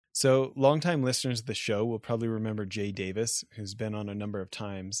So, longtime listeners of the show will probably remember Jay Davis, who's been on a number of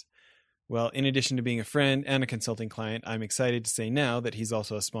times. Well, in addition to being a friend and a consulting client, I'm excited to say now that he's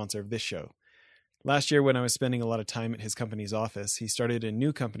also a sponsor of this show. Last year, when I was spending a lot of time at his company's office, he started a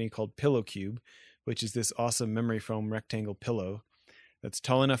new company called Pillow Cube, which is this awesome memory foam rectangle pillow that's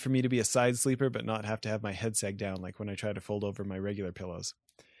tall enough for me to be a side sleeper but not have to have my head sag down like when I try to fold over my regular pillows.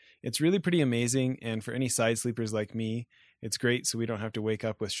 It's really pretty amazing, and for any side sleepers like me, it's great so we don't have to wake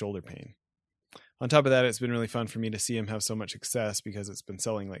up with shoulder pain. On top of that, it's been really fun for me to see him have so much success because it's been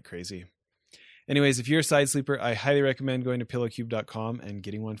selling like crazy. Anyways, if you're a side sleeper, I highly recommend going to pillowcube.com and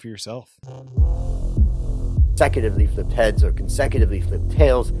getting one for yourself. Consecutively flipped heads or consecutively flipped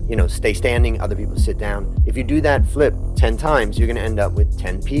tails, stay standing, other people sit down. If you do that flip 10 times, you're going to end up with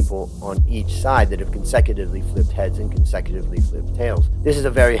 10 people on each side that have consecutively flipped heads and consecutively flipped tails. This is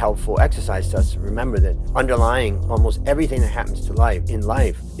a very helpful exercise to us to remember that underlying almost everything that happens to life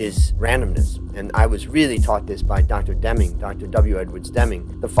is randomness. And I was really taught this by Dr. Deming, Dr. W. Edwards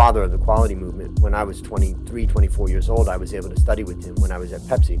Deming, the father of the quality movement. When I was 23, 24 years old, I was able to study with him when I was at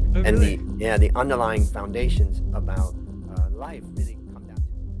Pepsi. Oh, and really? the underlying foundations about life really come down to.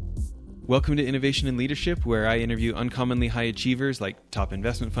 Welcome to Innovation and Leadership, where I interview uncommonly high achievers like top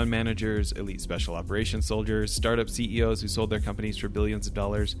investment fund managers, elite special operations soldiers, startup CEOs who sold their companies for billions of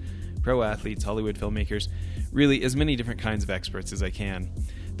dollars, pro athletes, Hollywood filmmakers, really as many different kinds of experts as I can.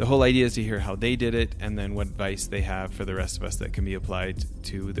 The whole idea is to hear how they did it and then what advice they have for the rest of us that can be applied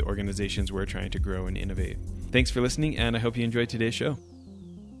to the organizations we're trying to grow and innovate. Thanks for listening, and I hope you enjoyed today's show.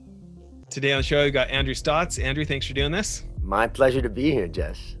 Today on the show, we got Andrew Stotz. Andrew, thanks for doing this. My pleasure to be here,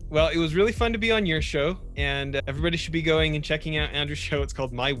 Jess. Well, it was really fun to be on your show, and everybody should be going and checking out Andrew's show. It's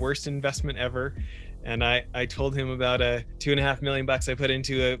called My Worst Investment Ever. And I told him about a $2.5 million I put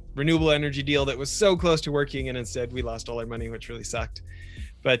into a renewable energy deal that was so close to working, and instead we lost all our money, which really sucked.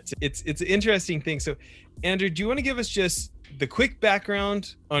 But it's an interesting thing. So, Andrew, do you want to give us just the quick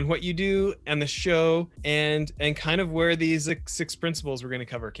background on what you do and the show and kind of where these 6 principles we're going to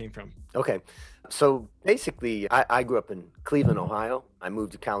cover came from? Okay. So basically, I grew up in Cleveland, Ohio. I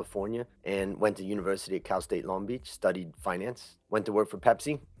moved to California and went to university at Cal State Long Beach, studied finance, went to work for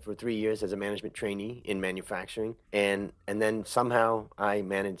Pepsi for 3 years as a management trainee in manufacturing. And then somehow I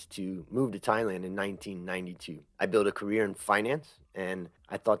managed to move to Thailand in 1992. I built a career in finance, and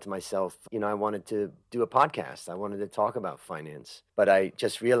I thought to myself, I wanted to do a podcast. I wanted to talk about finance, but I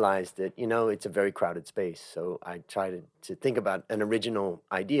just realized that, it's a very crowded space. So I tried to think about an original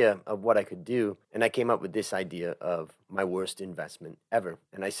idea of what I could do. And I came up with this idea of my worst investment ever.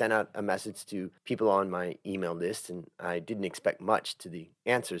 And I sent out a message to people on my email list, and I didn't expect much to the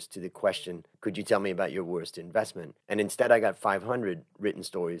answers to the question, could you tell me about your worst investment? And instead I got 500 written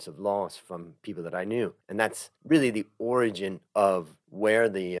stories of loss from people that I knew. And that's really the origin of where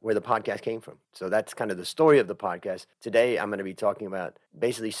the podcast came from. So that's kind of the story of the podcast. Today I'm going to be talking about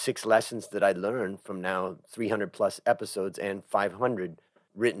basically 6 lessons that I learned from now 300 plus episodes and 500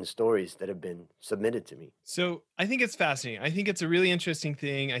 written stories that have been submitted to me. So I think it's fascinating. I think it's a really interesting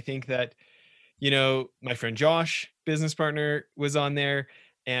thing. I think that, my friend Josh, business partner, was on there.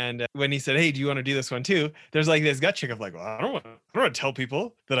 And when he said, hey, do you want to do this one too? There's like this gut check of like, well, I don't want to tell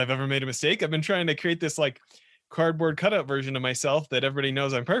people that I've ever made a mistake. I've been trying to create this like cardboard cutout version of myself that everybody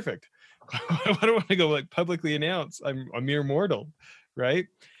knows I'm perfect. I don't want to go like publicly announce I'm a mere mortal, right?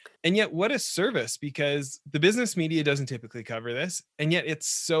 And yet what a service, because the business media doesn't typically cover this. And yet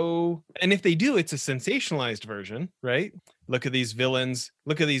and if they do, it's a sensationalized version, right? Look at these villains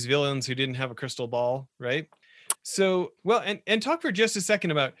who didn't have a crystal ball, right? So, well, and talk for just a second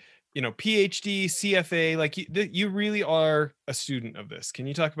about, PhD, CFA, like you really are a student of this. Can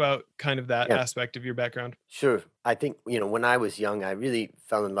you talk about kind of that aspect of your background? Sure. I think, when I was young, I really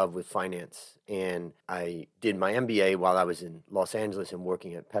fell in love with finance, and I did my MBA while I was in Los Angeles and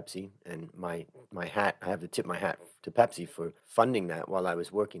working at Pepsi. And my hat, I have to tip my hat to Pepsi for funding that while I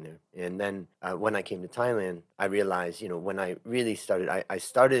was working there. And then when I came to Thailand, I realized, when I really started, I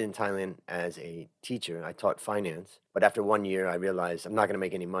started in Thailand as a teacher. I taught finance. But after 1 year, I realized I'm not going to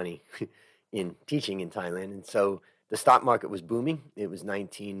make any money in teaching in Thailand. And so the stock market was booming. It was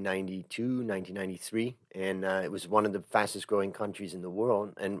 1992, 1993, and it was one of the fastest growing countries in the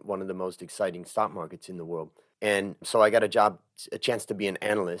world and one of the most exciting stock markets in the world. And so I got a chance to be an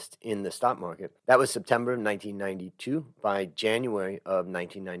analyst in the stock market. That was September of 1992. By January of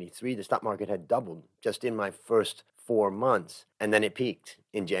 1993, the stock market had doubled just in my first 4 months. And then it peaked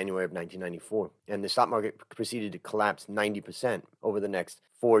in January of 1994. And the stock market proceeded to collapse 90% over the next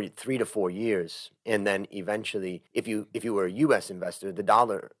 3 to 4 years. And then eventually, if you were a U.S. investor, the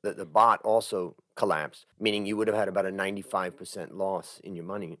dollar, the baht also collapsed, meaning you would have had about a 95% loss in your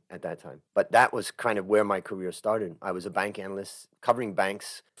money at that time. But that was kind of where my career started. I was a bank analyst covering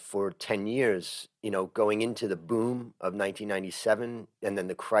banks for 10 years, going into the boom of 1997 and then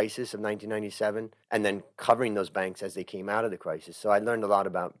the crisis of 1997, and then covering those banks as they came out of the crisis. So I learned a lot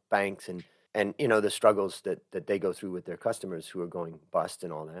about banks and the struggles that they go through with their customers who are going bust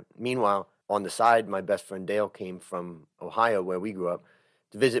and all that. Meanwhile, on the side, my best friend Dale came from Ohio, where we grew up,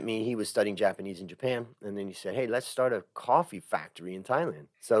 to visit me. He was studying Japanese in Japan, and then he said, hey, let's start a coffee factory in Thailand.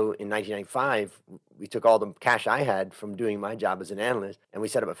 So in 1995, we took all the cash I had from doing my job as an analyst, and we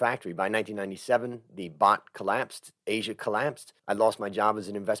set up a factory. By 1997, the baht collapsed, Asia collapsed. I lost my job as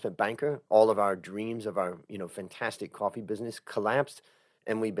an investment banker. All of our dreams of our fantastic coffee business collapsed,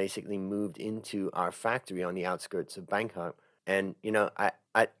 and we basically moved into our factory on the outskirts of Bangkok. And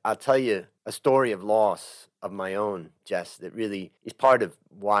I'll tell you a story of loss of my own, Jess, that really is part of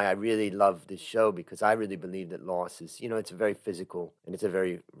why I really love this show, because I really believe that loss is, it's a very physical and it's a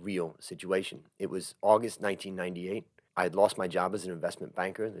very real situation. It was August 1998. I had lost my job as an investment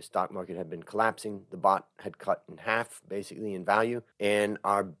banker. The stock market had been collapsing. The baht had cut in half, basically, in value. And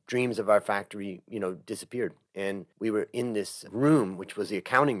our dreams of our factory, disappeared. And we were in this room, which was the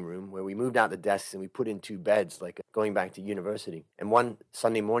accounting room, where we moved out the desks and we put in 2 beds, like going back to university. And one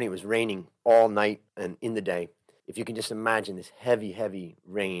Sunday morning, it was raining all night and in the day. If you can just imagine this heavy, heavy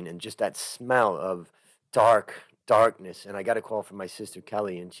rain and just that smell of darkness. And I got a call from my sister,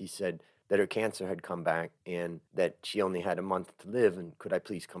 Kelly, and she said that her cancer had come back and that she only had a month to live, and could I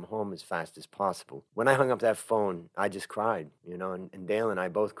please come home as fast as possible. When I hung up that phone, I just cried, and Dale and I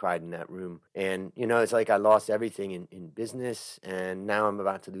both cried in that room. And, it's like I lost everything in business, and now I'm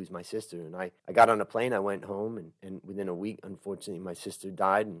about to lose my sister. And I got on a plane, I went home, and within a week, unfortunately, my sister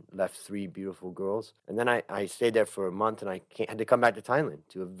died and left 3 beautiful girls. And then I stayed there for a month, and I had to come back to Thailand,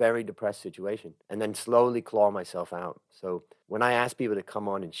 to a very depressed situation, and then slowly claw myself out. So when I ask people to come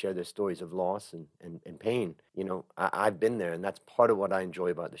on and share their stories of loss and pain, I've been there. And that's part of what I enjoy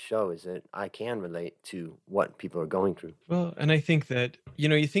about the show, is that I can relate to what people are going through. Well, and I think that,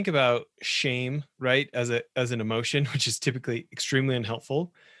 you think about shame, right, as an emotion, which is typically extremely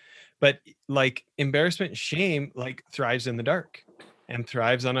unhelpful. But like embarrassment, shame, like thrives in the dark and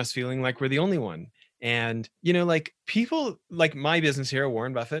thrives on us feeling like we're the only one. And, like people like my business here,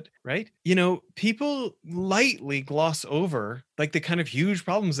 Warren Buffett, right? People lightly gloss over like the kind of huge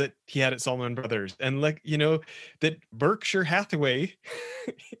problems that he had at Salomon Brothers. And like, that Berkshire Hathaway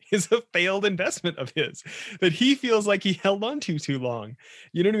is a failed investment of his that he feels like he held on to too long.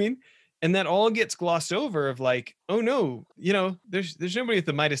 You know what I mean? And that all gets glossed over of like, oh no, there's nobody with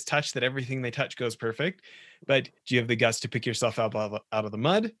the Midas touch that everything they touch goes perfect. But do you have the guts to pick yourself up out of the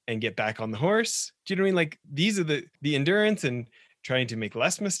mud and get back on the horse? Do you know what I mean? Like these are the endurance and trying to make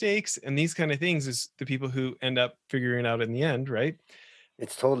less mistakes and these kind of things is the people who end up figuring it out in the end, right?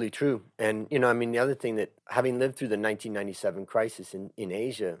 It's totally true. And, the other thing that, having lived through the 1997 crisis in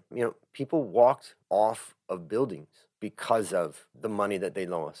Asia, people walked off of buildings because of the money that they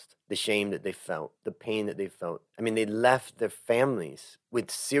lost, the shame that they felt, the pain that they felt. I mean, they left their families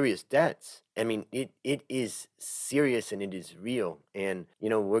with serious debts. I mean, it is serious and it is real. And,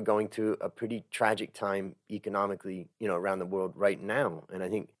 we're going through a pretty tragic time economically, around the world right now. And I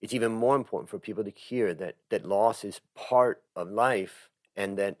think it's even more important for people to hear that loss is part of life.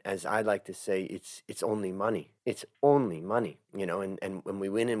 And that, as I like to say, it's only money. It's only money, and when we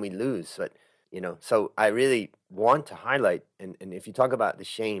win and we lose. But, so I really want to highlight, and if you talk about the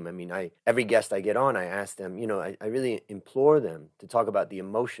shame, I mean, every guest I get on, I ask them, I really implore them to talk about the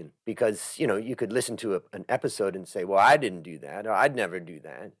emotion, because, you could listen to an episode and say, well, I didn't do that, or I'd never do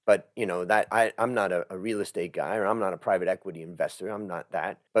that. But, I'm not a real estate guy, or I'm not a private equity investor. I'm not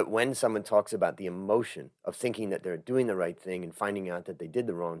that. But when someone talks about the emotion of thinking that they're doing the right thing and finding out that they did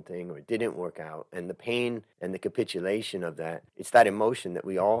the wrong thing or it didn't work out, and the pain and the capitulation of that, it's that emotion that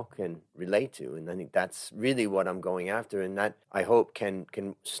we all can relate to. And I think that's really what I'm going after, and that I hope can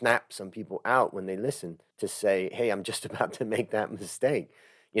snap some people out when they listen, to say, hey, I'm just about to make that mistake.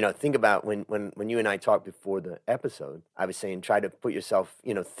 Think about when you and I talked before the episode, I was saying, try to put yourself,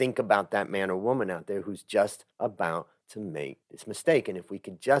 think about that man or woman out there who's just about to make this mistake. And if we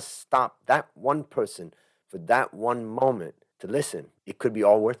could just stop that one person for that one moment to listen, it could be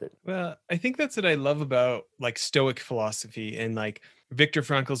all worth it. Well, I think that's what I love about like Stoic philosophy and like Viktor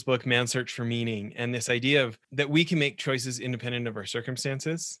Frankl's book, Man's Search for Meaning, and this idea of that we can make choices independent of our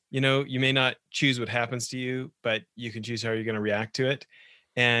circumstances. You may not choose what happens to you, but you can choose how you're going to react to it.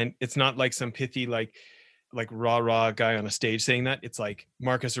 And it's not like some pithy, like rah guy on a stage saying that. It's like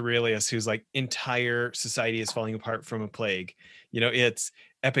Marcus Aurelius, whose like entire society is falling apart from a plague. It's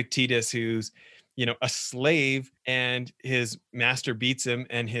Epictetus, who's a slave, and his master beats him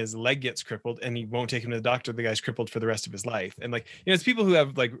and his leg gets crippled and he won't take him to the doctor. The guy's crippled for the rest of his life. And like, it's people who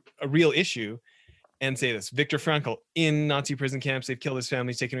have like a real issue and say this. Viktor Frankl in Nazi prison camps, they've killed his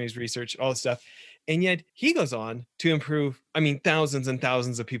family, taken away his research, all this stuff. And yet he goes on to improve, thousands and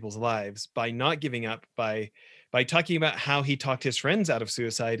thousands of people's lives by not giving up, by talking about how he talked his friends out of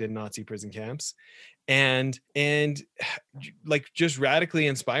suicide in Nazi prison camps, and like just radically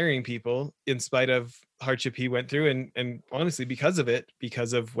inspiring people in spite of hardship he went through, and honestly because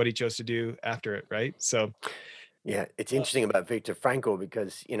of what he chose to do after it, right? So Yeah, it's interesting about Viktor Frankl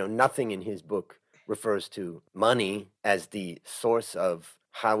because, nothing in his book refers to money as the source of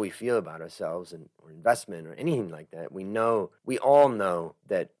how we feel about ourselves and or investment or anything like that. We all know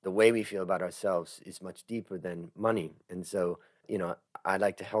that the way we feel about ourselves is much deeper than money. And so, I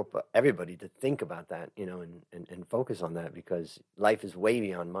like to help everybody to think about that, and focus on that because life is way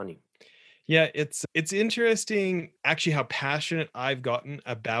beyond money. yeah, it's interesting actually how passionate I've gotten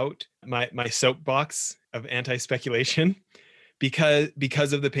about my soapbox of anti-speculation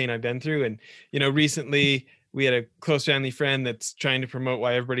because of the pain I've been through. And recently we had a close family friend that's trying to promote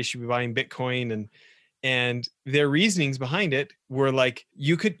why everybody should be buying Bitcoin, and their reasonings behind it were like,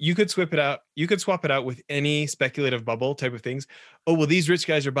 you could swap it out with any speculative bubble type of things. Oh, well, these rich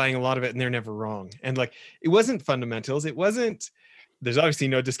guys are buying a lot of it and they're never wrong. And like, it wasn't fundamentals. There's obviously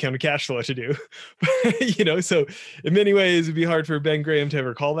no discounted cash flow to do, so in many ways it'd be hard for Ben Graham to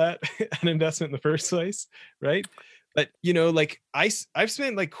ever call that an investment in the first place. Right. But, like I've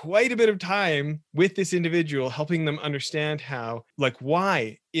spent like quite a bit of time with this individual, helping them understand how, like,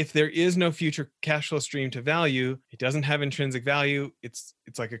 why, if there is no future cash flow stream to value, it doesn't have intrinsic value. It's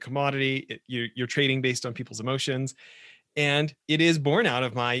like a commodity. You're trading based on people's emotions. And it is born out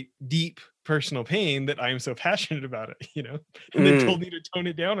of my deep personal pain that I am so passionate about it, and then told me to tone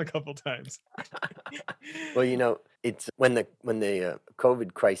it down a couple times. Well, it's when the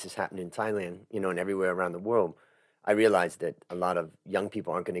COVID crisis happened in Thailand, and everywhere around the world, I realized that a lot of young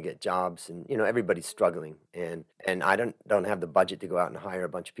people aren't going to get jobs, and everybody's struggling, and I don't have the budget to go out and hire a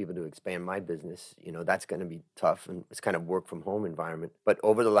bunch of people to expand my business. That's going to be tough, and it's kind of work from home environment. But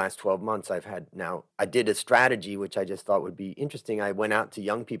over the last 12 months, I did a strategy which I just thought would be interesting. I went out to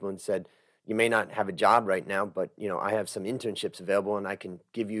young people and said, you may not have a job right now, but I have some internships available, and I can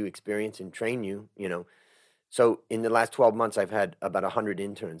give you experience and train you. So in the last 12 months, I've had about 100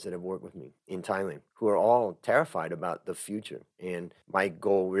 interns that have worked with me in Thailand who are all terrified about the future. And my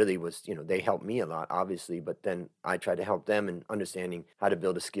goal really was, they helped me a lot, obviously, but then I tried to help them in understanding how to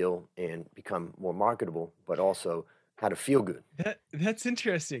build a skill and become more marketable, but also how to feel good. That's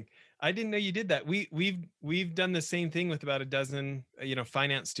interesting. I didn't know you did that. We've done the same thing with about a dozen,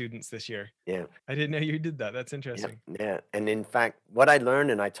 finance students this year. Yeah. I didn't know you did that. That's Yeah, interesting. yeah. And in fact, what I learned,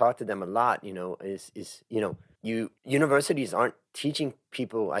 and I talk to them a lot, universities aren't teaching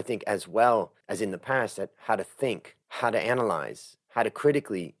people, I think, as well as in the past, that how to think, how to analyze, how to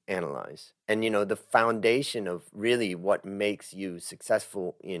critically analyze. And the foundation of really what makes you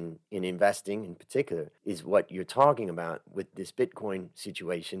successful in investing in particular is what you're talking about with this Bitcoin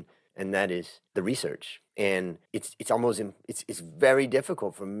situation, and that is the research. And it's very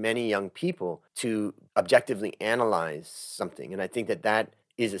difficult for many young people to objectively analyze something. And I think that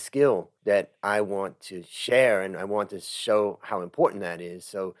is a skill that I want to share, and I want to show how important that is.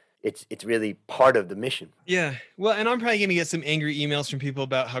 So it's really part of the mission. Yeah. Well, and I'm probably going to get some angry emails from people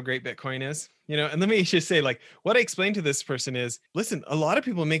about how great Bitcoin is, and let me just say, like, what I explained to this person is, listen, a lot of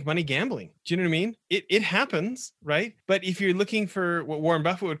people make money gambling. Do you know what I mean? It happens, right? But if you're looking for what Warren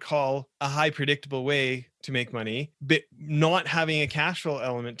Buffett would call a high predictable way to make money, but not having a cash flow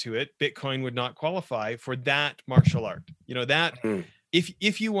element to it, Bitcoin would not qualify for that martial art. That Mm.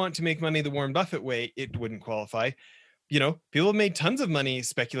 if you want to make money the Warren Buffett way, it wouldn't qualify. People have made tons of money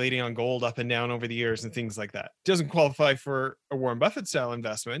speculating on gold up and down over the years and things like that. It doesn't qualify for a Warren Buffett style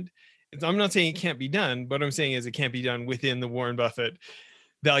investment. I'm not saying it can't be done, but what I'm saying is it can't be done within the Warren Buffett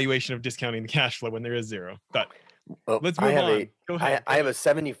valuation of discounting the cash flow when there is zero. But Well, let's I move have on. Go ahead. I have a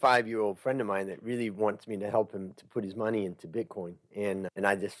 75-year-old friend of mine that really wants me to help him to put his money into Bitcoin. And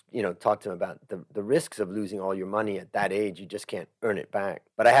I just, talked to him about the risks of losing all your money at that age. You just can't earn it back.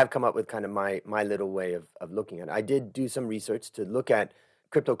 But I have come up with kind of my little way of looking at it. I did do some research to look at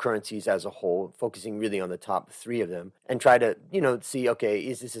cryptocurrencies as a whole, focusing really on the top three of them, and try to, see, okay,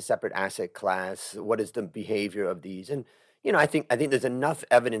 is this a separate asset class? What is the behavior of these? And I think there's enough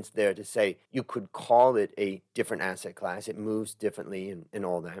evidence there to say you could call it a different asset class. It moves differently and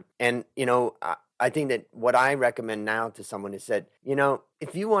all that. And I think that what I recommend now to someone is that,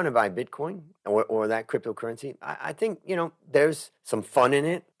 if you want to buy Bitcoin or that cryptocurrency, I think, there's some fun in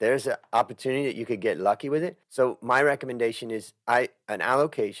it. There's an opportunity that you could get lucky with it. So my recommendation is an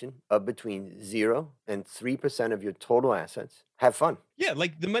allocation of between 0 and 3% of your total assets. Have fun. Yeah,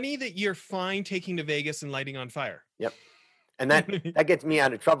 like the money that you're fine taking to Vegas and lighting on fire. Yep. And You know that what I mean? that gets me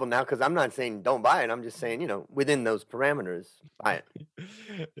out of trouble now because I'm not saying don't buy it. I'm just saying, within those parameters, buy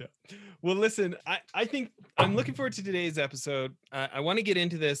it. Yeah. Well, listen, I think I'm looking forward to today's episode. I want to get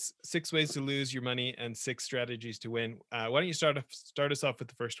into this 6 ways to lose your money and 6 strategies to win. Why don't you start us off with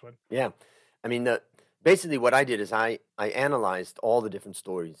the first one? Yeah. I mean, basically what I did is I analyzed all the different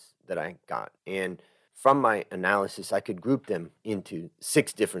stories that I got. And from my analysis, I could group them into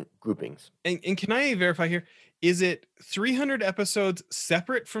 6 different groupings. And can I verify here? Is it 300 episodes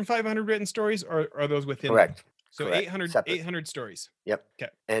separate from 500 written stories, or are those within them? Correct. So Correct. 800, Separate. 800 stories. Yep.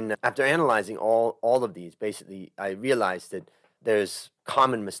 Okay. And after analyzing all of these, basically, I realized that there's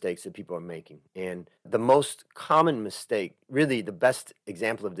common mistakes that people are making. And the most common mistake, really the best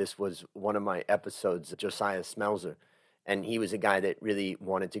example of this was one of my episodes, Josiah Smelzer. And he was a guy that really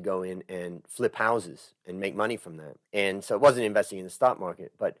wanted to go in and flip houses and make money from that. And so it wasn't investing in the stock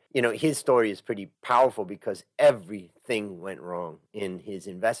market. But, his story is pretty powerful because everything went wrong in his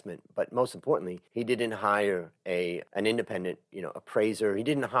investment. But most importantly, he didn't hire an independent, appraiser. He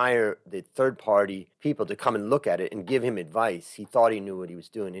didn't hire the third party people to come and look at it and give him advice. He thought he knew what he was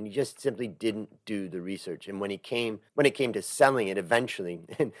doing, and he just simply didn't do the research. And when it came to selling it eventually,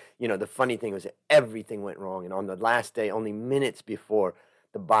 and the funny thing was that everything went wrong. And on the last day, only minutes before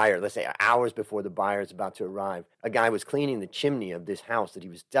the buyer, let's say hours before the buyer is about to arrive, a guy was cleaning the chimney of this house that he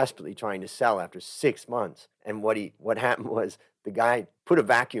was desperately trying to sell after 6 months. And what happened was the guy put a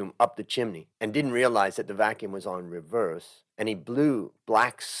vacuum up the chimney and didn't realize that the vacuum was on reverse. And he blew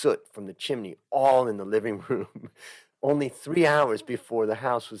black soot from the chimney all in the living room only 3 hours before the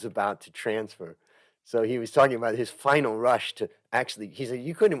house was about to transfer. So he was talking about his final rush to he said,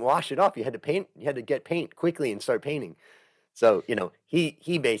 you couldn't wash it off. You had to paint, you had to get paint quickly and start painting. So,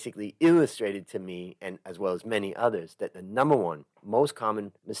 he basically illustrated to me, and as well as many others, that the number one most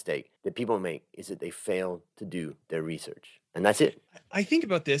common mistake that people make is that they fail to do their research. And that's it. I think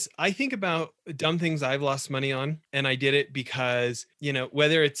about this. I think about dumb things I've lost money on, and I did it because,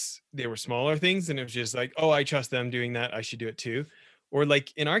 whether they were smaller things and it was just like, oh, I trust them doing that, I should do it too. Or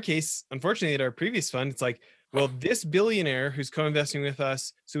like in our case, unfortunately, at our previous fund, it's like, well, this billionaire who's co-investing with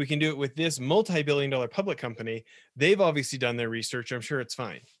us, so we can do it with this multi-billion-dollar public company, they've obviously done their research. I'm sure it's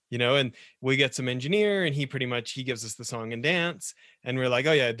fine, and we get some engineer and he gives us the song and dance. And we're like,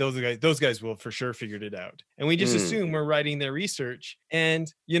 oh yeah, those guys will for sure figured it out. And we just assume we're writing their research.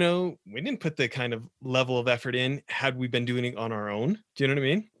 And, we didn't put the kind of level of effort in had we been doing it on our own. Do you know what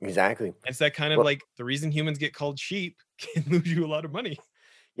I mean? Exactly. It's that kind of like the reason humans get called sheep can lose you a lot of money.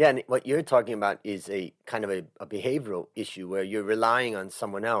 Yeah, and what you're talking about is a kind of a behavioral issue where you're relying on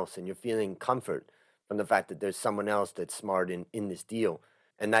someone else and you're feeling comfort from the fact that there's someone else that's smart in this deal.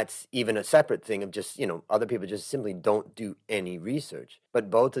 And that's even a separate thing of just, other people just simply don't do any research. But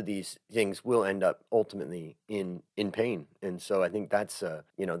both of these things will end up ultimately in pain. And so I think that's an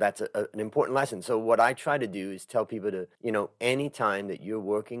important lesson. So what I try to do is tell people to, anytime that you're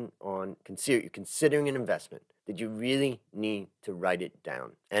working on you're considering an investment, that you really need to write it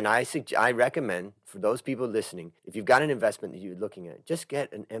down. And I recommend for those people listening, if you've got an investment that you're looking at, just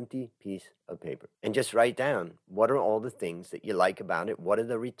get an empty piece of paper and just write down what are all the things that you like about it, what are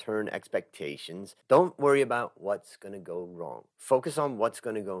the return expectations. Don't worry about what's going to go wrong. Focus on what's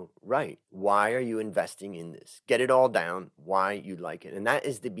going to go right. Why are you investing in this? Get it all down, why you like it. And that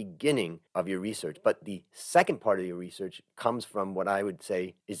is the beginning of your research. But the second part of your research comes from what I would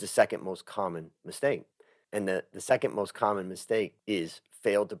say is the second most common mistake. And the second most common mistake is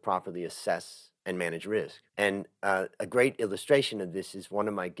fail to properly assess and manage risk. And a great illustration of this is one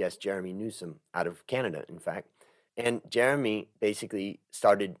of my guests, Jeremy Newsom, out of Canada, in fact. And Jeremy basically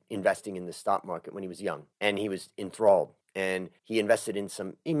started investing in the stock market when he was young, and he was enthralled. And he invested in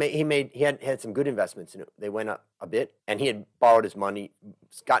he had some good investments, and they went up a bit. And he had borrowed his money,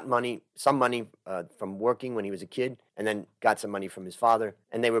 got some money from working when he was a kid, and then got some money from his father.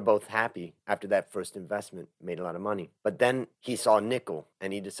 And they were both happy after that first investment, made a lot of money. But then he saw nickel,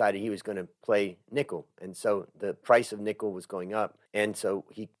 and he decided he was going to play nickel. And so the price of nickel was going up. And so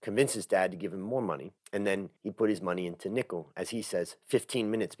he convinced his dad to give him more money. And then he put his money into nickel, as he says,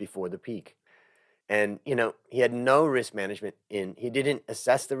 15 minutes before the peak. And, he had no risk management he didn't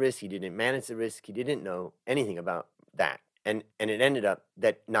assess the risk. He didn't manage the risk. He didn't know anything about that. And it ended up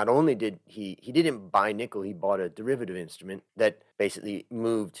that not only did he didn't buy nickel, he bought a derivative instrument that basically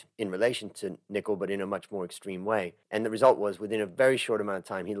moved in relation to nickel, but in a much more extreme way. And the result was within a very short amount of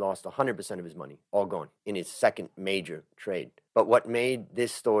time, he lost 100% of his money, all gone in his second major trade. But what made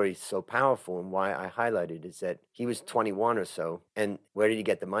this story so powerful and why I highlighted is that he was 21 or so. And where did he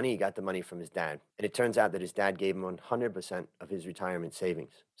get the money? He got the money from his dad. And it turns out that his dad gave him 100% of his retirement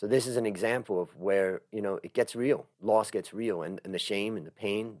savings. So this is an example of where, it gets real. Loss gets real. And the shame and the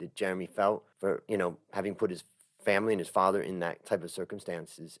pain that Jeremy felt for, having put his family and his father in that type of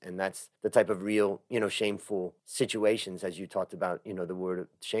circumstances. And that's the type of real, shameful situations, as you talked about, the word of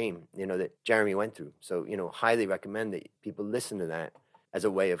shame, that Jeremy went through. So, highly recommend that people listen to that as a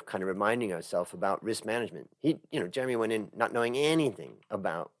way of kind of reminding ourselves about risk management. Jeremy went in not knowing anything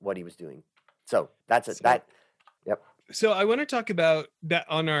about what he was doing. So yep. So I want to talk about that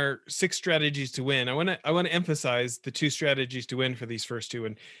on our 6 strategies to win. I want to emphasize the 2 strategies to win for these first 2,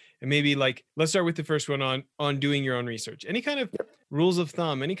 and maybe let's start with the first one on doing your own research. Any kind of rules of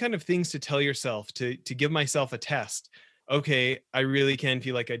thumb, any kind of things to tell yourself to give myself a test. Okay, I really can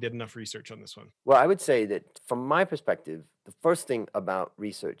feel like I did enough research on this one. Well, I would say that from my perspective, the first thing about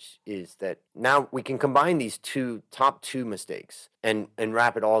research is that now we can combine these top two mistakes and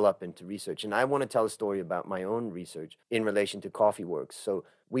wrap it all up into research. And I want to tell a story about my own research in relation to Coffee Works. So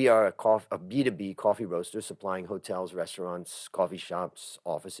we are a B2B coffee roaster supplying hotels, restaurants, coffee shops,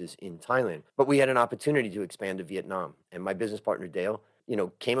 offices in Thailand. But we had an opportunity to expand to Vietnam. And my business partner, Dale,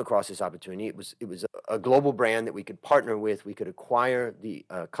 came across this opportunity. It was a global brand that we could partner with. We could acquire the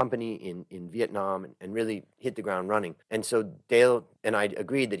company in Vietnam and really hit the ground running. And so Dale and I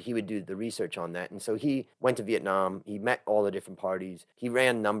agreed that he would do the research on that. And so he went to Vietnam. He met all the different parties. He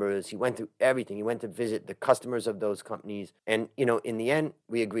ran numbers. He went through everything. He went to visit the customers of those companies. And, in the end,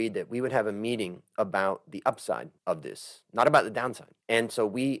 we agreed that we would have a meeting about the upside of this, not about the downside. And so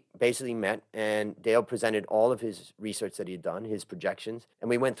we basically met, and Dale presented all of his research that he had done, his projections, and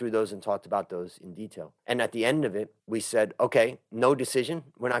we went through those and talked about those in detail. And at the end of it, we said, okay, no decision.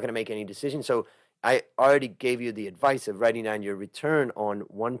 We're not going to make any decision. So I already gave you the advice of writing down your return on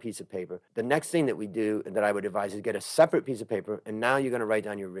one piece of paper. The next thing that we do, and that I would advise, is get a separate piece of paper, and now you're going to write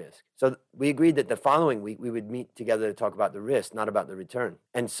down your risk. So we agreed that the following week we would meet together to talk about the risk, not about the return.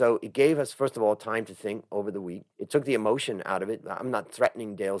 And so it gave us, first of all, time to think over the week. It took the emotion out of it. I'm not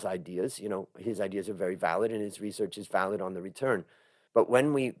threatening Dale's ideas. His ideas are very valid, and his research is valid on the return. But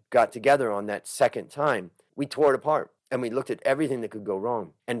when we got together on that second time, we tore it apart. And we looked at everything that could go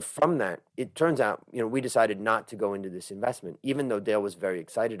wrong. And from that, it turns out, we decided not to go into this investment, even though Dale was very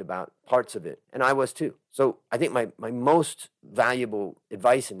excited about parts of it. And I was too. So I think my most valuable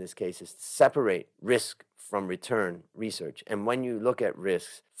advice in this case is to separate risk from return research. And when you look at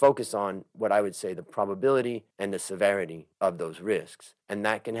risks, focus on what I would say the probability and the severity of those risks. And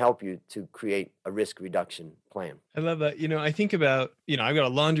that can help you to create a risk reduction plan. I love that. I think about, I've got a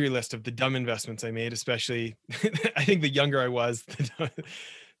laundry list of the dumb investments I made, especially I think the younger I was,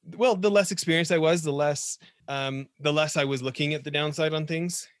 the less experienced I was, the less I was looking at the downside on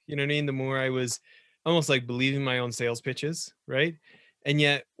things. You know what I mean? The more I was almost like believing my own sales pitches, right? And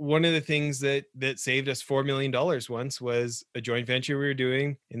yet one of the things that saved us $4 million once was a joint venture we were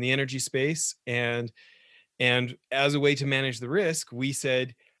doing in the energy space. And as a way to manage the risk, we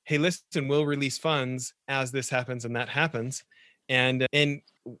said, hey, listen, we'll release funds as this happens and that happens. And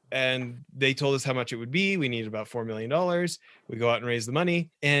they told us how much it would be. We needed about $4 million. We go out and raise the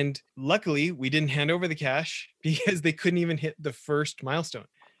money. And luckily we didn't hand over the cash because they couldn't even hit the first milestone.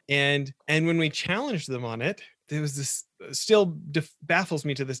 And when we challenged them on it, there was this still baffles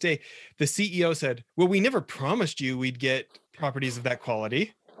me to this day. The CEO said, well, we never promised you we'd get properties of that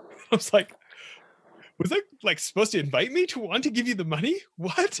quality. I was like, was that supposed to invite me to want to give you the money?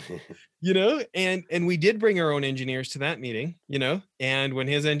 What? And we did bring our own engineers to that meeting, and when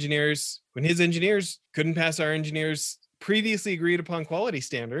his engineers couldn't pass our engineers' previously agreed upon quality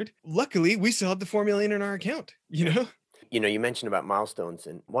standard, luckily we still had the $4 million in our account, You mentioned about milestones,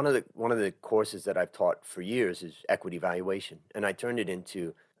 and one of the courses that I've taught for years is equity valuation, and I turned it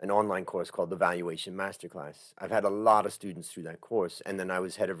into an online course called the Valuation Masterclass. I've had a lot of students through that course, and then I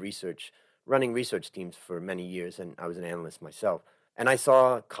was head of research, running research teams for many years, and I was an analyst myself. And I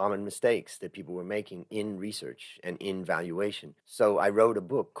saw common mistakes that people were making in research and in valuation. So I wrote a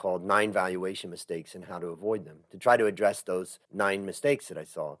book called Nine Valuation Mistakes and How to Avoid Them to try to address those nine mistakes that I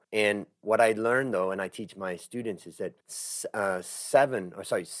saw. And what I learned, though, and I teach my students, is that six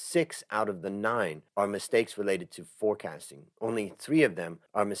out of the nine are mistakes related to forecasting. Only three of them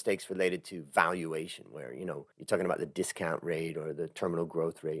are mistakes related to valuation, where, you're talking about the discount rate or the terminal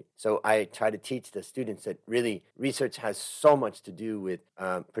growth rate. So I try to teach the students that really research has so much to do with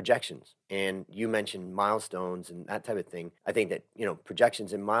projections. And you mentioned milestones and that type of thing. I think that,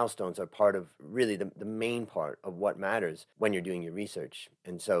 projections and milestones are part of really the main part of what matters when you're doing your research.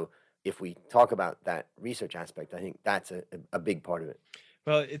 And so if we talk about that research aspect, I think that's a big part of it.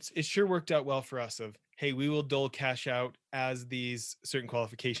 Well, it sure worked out well for us of, hey, we will dole cash out as these certain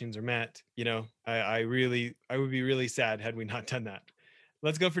qualifications are met. I would be really sad had we not done that.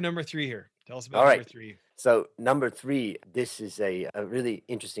 Let's go for number 3 here. Tell us about All right. number 3. So number 3, this is a really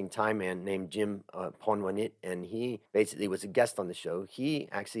interesting Thai man named Jim Ponwanit, and he basically was a guest on the show. He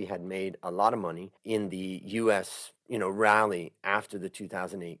actually had made a lot of money in the U.S. Rally after the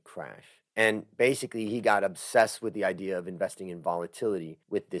 2008 crash. And basically, he got obsessed with the idea of investing in volatility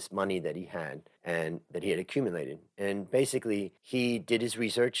with this money that he had and that he had accumulated. And basically, he did his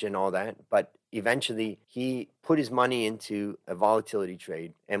research and all that, but eventually he put his money into a volatility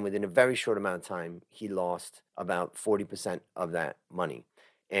trade. And within a very short amount of time, he lost about 40% of that money.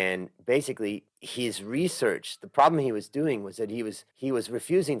 And basically, his research, the problem he was doing was that he was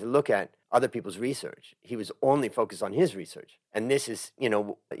refusing to look at other people's research. He was only focused on his research. And this is,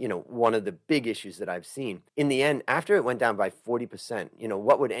 one of the big issues that I've seen. In the end, after it went down by 40%,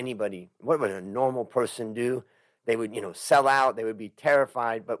 what would a normal person do? They would, sell out. They would be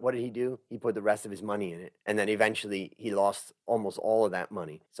terrified. But what did he do? He put the rest of his money in it. And then eventually he lost almost all of that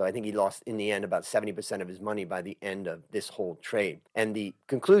money. So I think he lost in the end about 70% of his money by the end of this whole trade. And the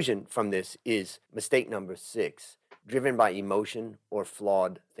conclusion from this is mistake number 6, driven by emotion or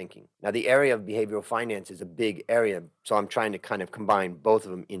flawed thinking. Now, the area of behavioral finance is a big area. So I'm trying to kind of combine both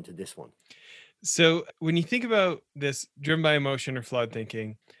of them into this one. So when you think about this driven by emotion or flawed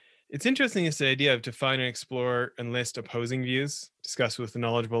thinking, it's interesting, this idea of define and explore and list opposing views, discuss with a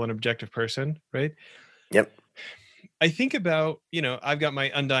knowledgeable and objective person, right? Yep. I think about, I've got my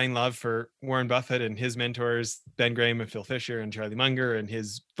undying love for Warren Buffett and his mentors, Ben Graham and Phil Fisher and Charlie Munger, and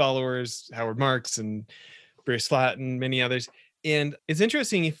his followers, Howard Marks and Bruce Flatt and many others. And it's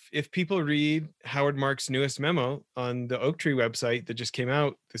interesting if people read Howard Marks' newest memo on the Oaktree website that just came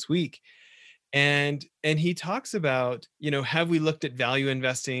out this week. And he talks about, have we looked at value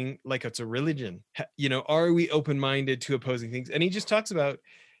investing like it's a religion? Are we open-minded to opposing things? And he just talks about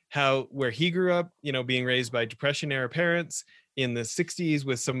how where he grew up, being raised by Depression era parents in the 60s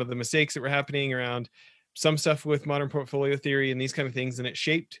with some of the mistakes that were happening around some stuff with modern portfolio theory and these kind of things. And it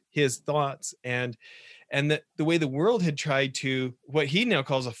shaped his thoughts and that the way the world had tried to, what he now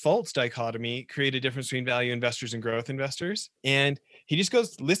calls a false dichotomy, create a difference between value investors and growth investors. And he just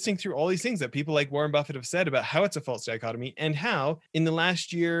goes listing through all these things that people like Warren Buffett have said about how it's a false dichotomy and how in the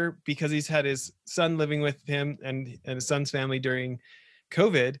last year, because he's had his son living with him and his son's family during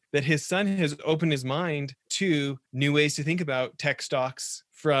COVID, that his son has opened his mind to new ways to think about tech stocks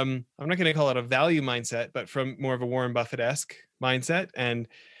from, I'm not going to call it a value mindset, but from more of a Warren Buffett-esque mindset. And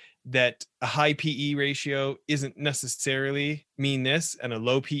that a high PE ratio isn't necessarily mean this, and a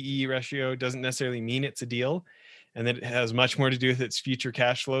low PE ratio doesn't necessarily mean it's a deal, and that it has much more to do with its future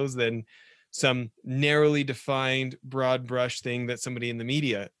cash flows than some narrowly defined broad brush thing that somebody in the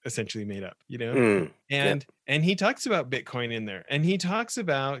media essentially made up, and he talks about Bitcoin in there, and he talks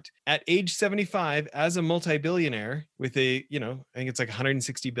about at age 75 as a multi-billionaire with a, I think it's like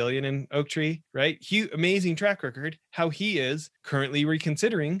 160 billion in Oaktree, right? Huge, amazing track record, how he is currently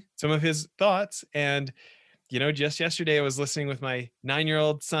reconsidering some of his thoughts. And just yesterday I was listening with my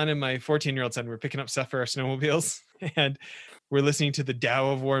 9-year-old son and my 14-year-old son. We're picking up stuff for our snowmobiles and we're listening to The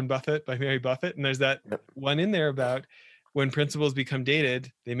Tao of Warren Buffett by Mary Buffett. And there's that one in there about when principles become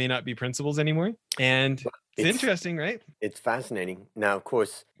dated, they may not be principles anymore. And it's interesting, right? It's fascinating. Now, of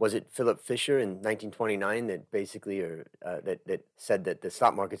course, was it Philip Fisher in 1929 that basically, that said that the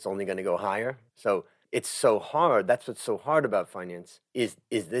stock market's only going to go higher? So it's so hard. That's what's so hard about finance. Is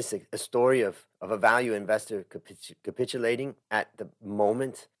this a story of a value investor capitulating at the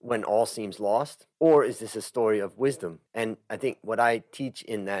moment when all seems lost, or is this a story of wisdom? And I think what I teach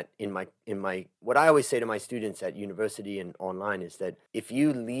in my what I always say to my students at university and online is that if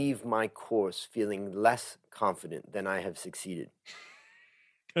you leave my course feeling less confident than I have succeeded.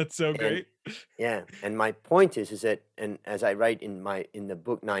 That's so great. And my point is that, and as I write in the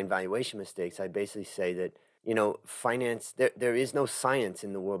book 9 Valuation Mistakes, I basically say that finance, there is no science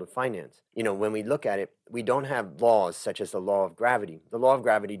in the world of finance. When we look at it, we don't have laws such as the law of gravity. The law of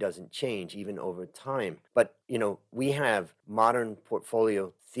gravity doesn't change even over time. But, we have modern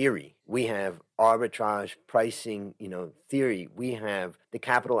portfolio theory. We have arbitrage pricing, theory. We have the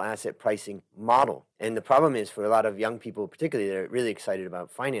capital asset pricing model. And the problem is for a lot of young people, particularly that are really excited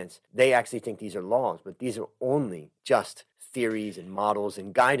about finance, they actually think these are laws, but these are only just theories and models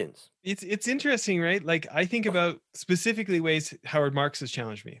and guidance. It's interesting, right? Like I think about specifically ways Howard Marks has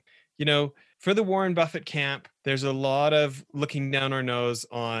challenged me. For the Warren Buffett camp, there's a lot of looking down our nose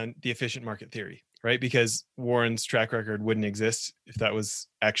on the efficient market theory, right? Because Warren's track record wouldn't exist if that was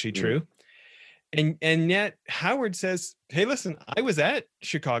actually true. And yet Howard says, hey, listen, I was at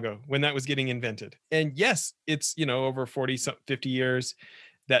Chicago when that was getting invented. And yes, it's, over 40, 50 years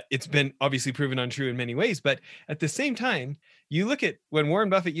that it's been obviously proven untrue in many ways. But at the same time, you look at when Warren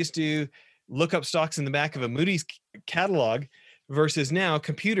Buffett used to look up stocks in the back of a Moody's catalog versus now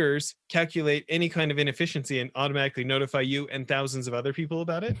computers calculate any kind of inefficiency and automatically notify you and thousands of other people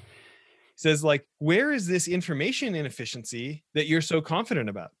about it. Says like, where is this information inefficiency that you're so confident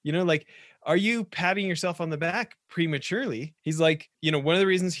about? Are you patting yourself on the back prematurely? He's like, one of the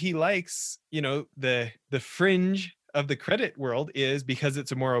reasons he likes, the fringe of the credit world is because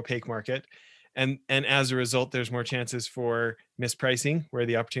it's a more opaque market. And as a result, there's more chances for mispricing where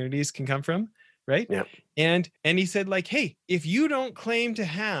the opportunities can come from. Right. Yeah. And he said like, hey, if you don't claim to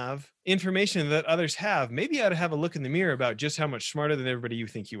have information that others have, maybe you ought to have a look in the mirror about just how much smarter than everybody you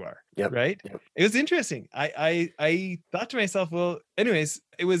think you are. Yep. Right. Yep. It was interesting. I thought to myself, well, anyways,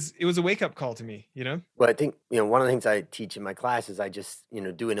 it was a wake up call to me, Well, I think, one of the things I teach in my class is I just,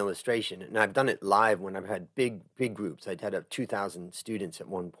 do an illustration, and I've done it live when I've had big groups. I'd had 2,000 students at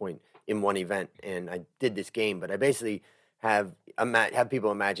one point in one event, and I did this game, but I basically have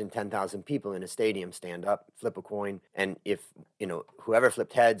people imagine 10,000 people in a stadium stand up, flip a coin, and if whoever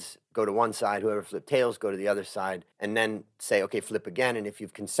flipped heads go to one side, whoever flipped tails go to the other side, and then say, okay, flip again. And if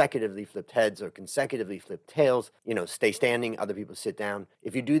you've consecutively flipped heads or consecutively flipped tails, stay standing, other people sit down.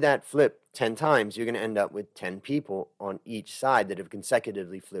 If you do that flip 10 times, you're going to end up with 10 people on each side that have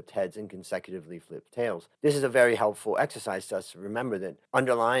consecutively flipped heads and consecutively flipped tails. This is a very helpful exercise to us to remember that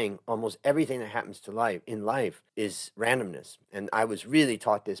underlying almost everything that happens to life is randomness. And I was really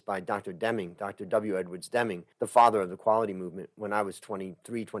taught this by Dr. Deming, Dr. W. Edwards Deming, the father of the quality movement. When I was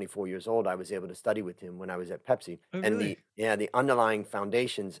 23, 24 years old, I was able to study with him when I was at Pepsi. Oh, and really? the underlying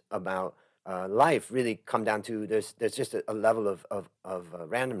foundations about life really come down to there's just a level of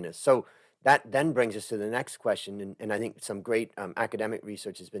randomness. So that then brings us to the next question, and I think some great academic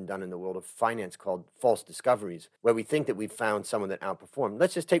research has been done in the world of finance called false discoveries, where we think that we've found someone that outperformed.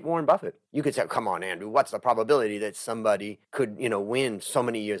 Let's just take Warren Buffett. You could say, come on, Andrew, what's the probability that somebody could, win so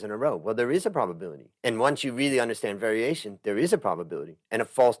many years in a row? Well, there is a probability. And once you really understand variation, there is a probability. And a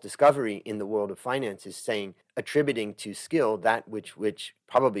false discovery in the world of finance is attributing to skill that which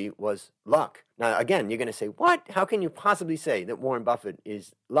probably was luck. Now, again, you're going to say, what? How can you possibly say that Warren Buffett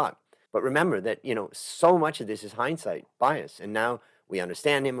is luck? But remember that, so much of this is hindsight bias. And now we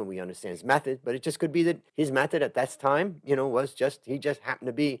understand him and we understand his method, but it just could be that his method at that time, was he just happened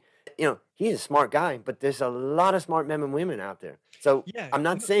to be, he's a smart guy, but there's a lot of smart men and women out there. So Yeah, I'm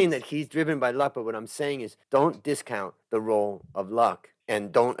not saying that he's driven by luck, but what I'm saying is don't discount the role of luck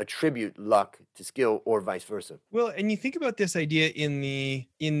and don't attribute luck to skill or vice versa. Well, and you think about this idea in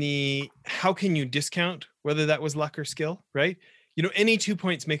the how can you discount whether that was luck or skill, right? Any 2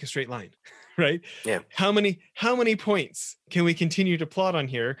 points make a straight line, right? Yeah. How many points can we continue to plot on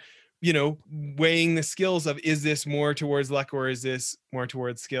here? Weighing the skills of, is this more towards luck or is this more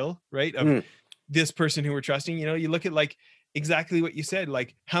towards skill, right? Of this person who we're trusting, you look at like exactly what you said,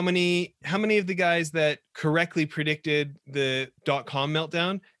 like how many of the guys that correctly predicted the .com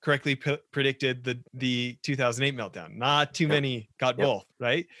meltdown correctly predicted the 2008 meltdown? Not too many got both,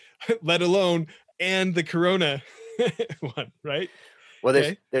 right? Let alone and the Corona one, right? Well,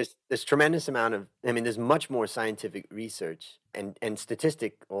 there's tremendous amount of, there's much more scientific research and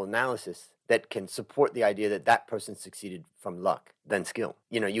statistical analysis that can support the idea that person succeeded from luck than skill.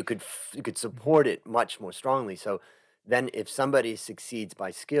 You could support it much more strongly. So then if somebody succeeds by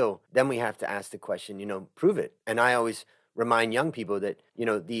skill, then we have to ask the question, prove it. And I always remind young people that,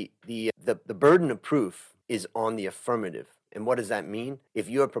 the burden of proof is on the affirmative. And what does that mean? If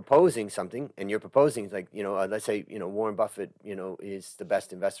you're proposing something and you're proposing like, let's say, Warren Buffett, is the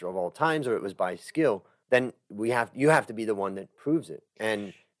best investor of all times, or it was by skill, then you have to be the one that proves it.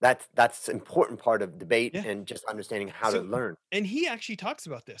 And that's an important part of debate and just understanding how to learn. And he actually talks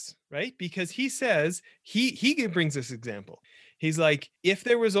about this, right? Because he says, he brings this example. He's like, if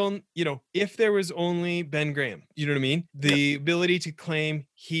there was only Ben Graham, you know what I mean? Yeah. The ability to claim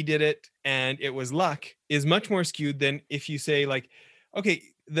he did it and it was luck is much more skewed than if you say like, okay,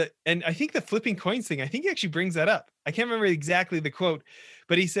 and I think the flipping coins thing, I think he actually brings that up. I can't remember exactly the quote,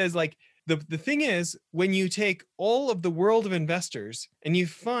 but he says like, the thing is, when you take all of the world of investors and you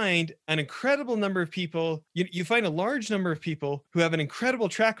find an incredible number of people, you find a large number of people who have an incredible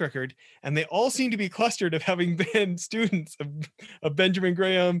track record, and they all seem to be clustered of having been students of Benjamin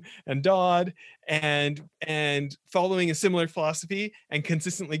Graham and Dodd and following a similar philosophy and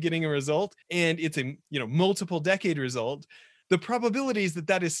consistently getting a result, and it's a multiple decade result. The probabilities that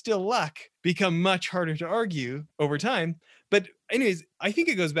that is still luck become much harder to argue over time. But anyways, I think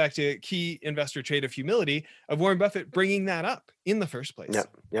it goes back to key investor trait of humility of Warren Buffett bringing that up in the first place.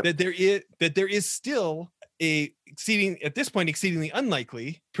 Yep. That there is still at this point exceedingly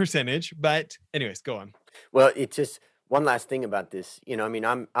unlikely percentage. But anyways, go on. Well, it's just one last thing about this. I mean,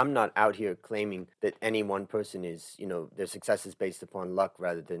 I'm not out here claiming that any one person is, their success is based upon luck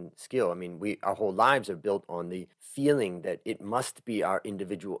rather than skill. I mean, our whole lives are built on the feeling that it must be our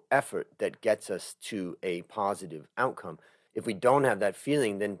individual effort that gets us to a positive outcome. If we don't have that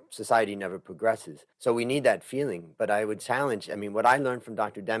feeling, then society never progresses. So we need that feeling. But I would challenge, I mean, what I learned from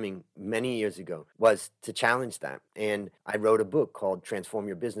Dr. Deming many years ago was to challenge that. And I wrote a book called Transform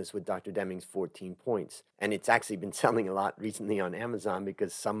Your Business with Dr. Deming's 14 Points. And it's actually been selling a lot recently on Amazon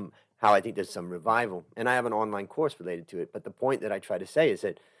because somehow I think there's some revival. And I have an online course related to it. But the point that I try to say is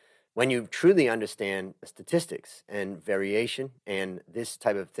that when you truly understand statistics and variation and this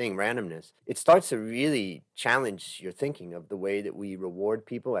type of thing, randomness, it starts to really challenge your thinking of the way that we reward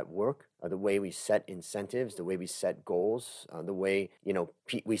people at work, or the way we set incentives, the way we set goals, the way,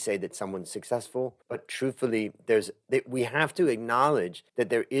 we say that someone's successful. But truthfully, we have to acknowledge that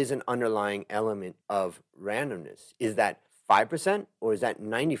there is an underlying element of randomness. Is that 5% or is that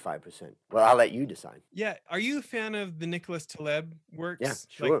 95%? Well, I'll let you decide. Yeah. Are you a fan of the Nicholas Taleb works? Yeah,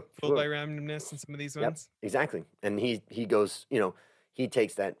 sure. Like Fooled by Randomness and some of these ones? Yep, exactly. And he goes, he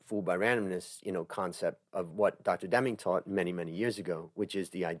takes that fooled by randomness, concept of what Dr. Deming taught many, many years ago, which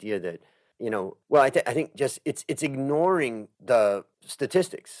is the idea that, well, I think just it's ignoring the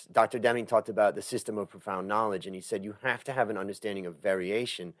statistics. Dr. Deming talked about the system of profound knowledge, and he said you have to have an understanding of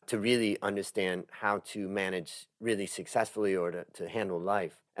variation to really understand how to manage really successfully or to handle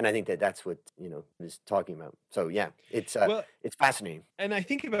life. And I think that's what, is talking about. So yeah, it's fascinating. And I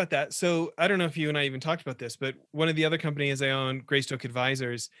think about that. So I don't know if you and I even talked about this, but one of the other companies I own, Greystoke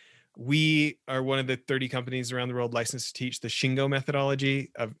Advisors, we are one of the 30 companies around the world licensed to teach the Shingo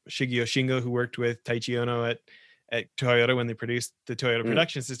methodology of Shigeo Shingo, who worked with Taiichi Ohno at Toyota when they produced the Toyota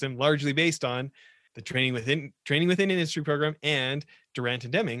production system, largely based on the training within industry program, and Durant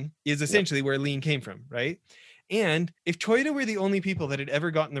and Deming is essentially where lean came from, right? And if Toyota were the only people that had ever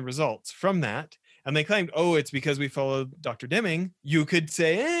gotten the results from that, and they claimed, oh, it's because we followed Dr. Deming, you could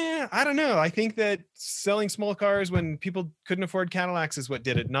say, I don't know. I think that selling small cars when people couldn't afford Cadillacs is what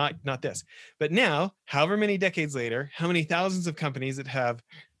did it, not this. But now, however many decades later, how many thousands of companies that have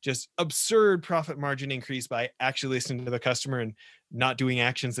just absurd profit margin increase by actually listening to the customer and not doing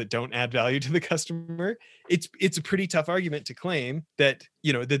actions that don't add value to the customer, it's a pretty tough argument to claim that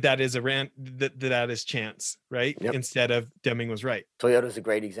that is chance, right? Yep. Instead of Deming was right. Toyota's a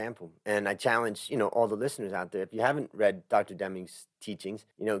great example, and I challenge all the listeners out there, if you haven't read Dr. Deming's teachings,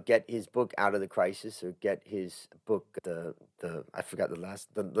 get his book Out of the Crisis, or get his book I forgot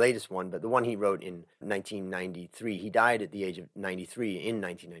the latest one, but the one he wrote in 1993. He died at the age of 93 in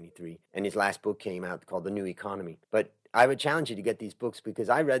 1993, and his last book came out called The New Economy. But I would challenge you to get these books because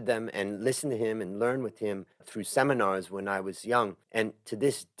I read them and listened to him and learned with him through seminars when I was young. And to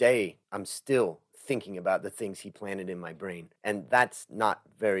this day, I'm still thinking about the things he planted in my brain. And that's not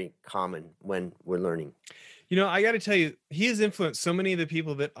very common when we're learning. I got to tell you, he has influenced so many of the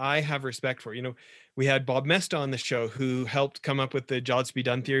people that I have respect for. We had Bob Mesta on the show, who helped come up with the jobs to be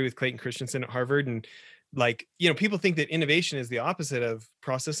done theory with Clayton Christensen at Harvard. And people think that innovation is the opposite of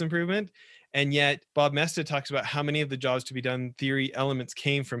process improvement. And yet Bob Mesta talks about how many of the jobs to be done theory elements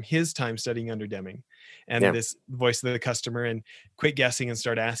came from his time studying under Deming, and this voice of the customer, and quit guessing and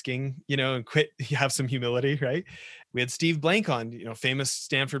start asking, and have some humility, right? We had Steve Blank on, famous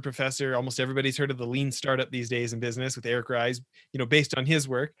Stanford professor. Almost everybody's heard of the lean startup these days in business with Eric Ries, based on his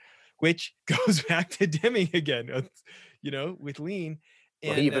work, which goes back to Deming again, with lean.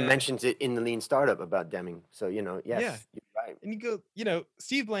 Well, he even mentions it in the Lean Startup about Deming. So, yes, you're right. And you go,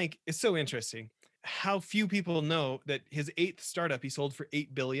 Steve Blank is so interesting. How few people know that his 8th startup he sold for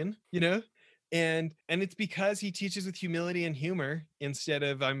 $8 billion, And it's because he teaches with humility and humor instead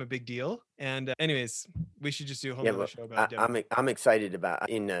of I'm a big deal. And anyways, we should just do a whole Yeah, nother well, show about Deming. I'm excited about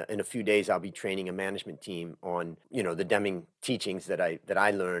in a few days I'll be training a management team on the Deming teachings that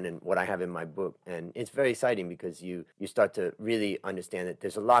I learn and what I have in my book, and it's very exciting because you start to really understand that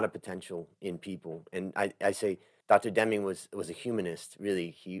there's a lot of potential in people, and I say Dr. Deming was a humanist. Really,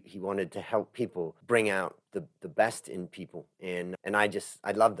 he wanted to help people bring out the best in people, and I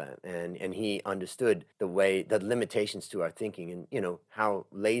love that, and he understood the limitations to our thinking, and how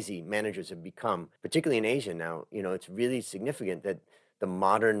lazy managers have become, particularly in Asia now. It's really significant that the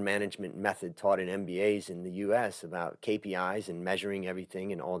modern management method taught in MBAs in the U.S. about KPIs and measuring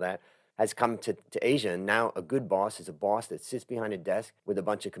everything and all that has come to Asia. And now a good boss is a boss that sits behind a desk with a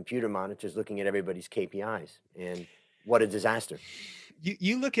bunch of computer monitors looking at everybody's KPIs. And what a disaster.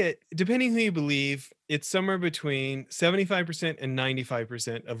 You look at, depending who you believe, it's somewhere between 75% and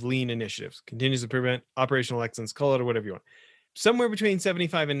 95% of lean initiatives, continuous improvement, operational excellence, call it or whatever you want. Somewhere between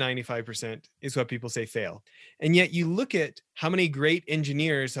 75 and 95% is what people say fail. And yet you look at how many great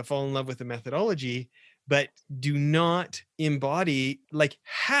engineers have fallen in love with the methodology, but do not embody like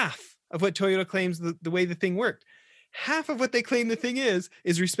half of what Toyota claims the way the thing worked. Half of what they claim the thing is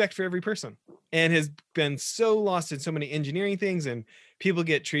respect for every person, and has been so lost in so many engineering things, and people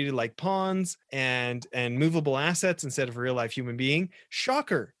get treated like pawns and movable assets instead of a real life human being.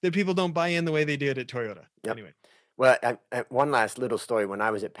 Shocker that people don't buy in the way they did at Toyota. Yep. Anyway. Well, one last little story. When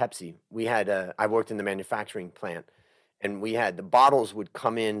I was at Pepsi, I worked in the manufacturing plant, and we had the bottles would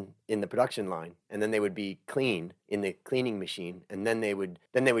come in the production line, and then they would be clean in the cleaning machine, and then they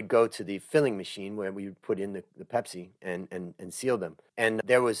would go to the filling machine where we would put in the Pepsi and seal them. And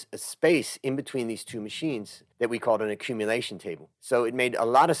there was a space in between these two machines that we called an accumulation table. So it made a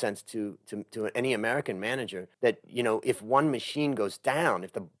lot of sense to any American manager that if one machine goes down,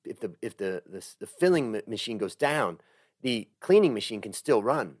 if the filling machine goes down, the cleaning machine can still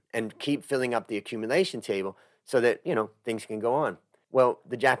run and keep filling up the accumulation table, so that things can go on. Well,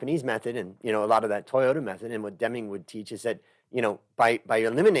 the Japanese method and a lot of that Toyota method and what Deming would teach is that by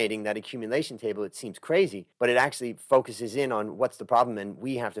eliminating that accumulation table, it seems crazy, but it actually focuses in on what's the problem, and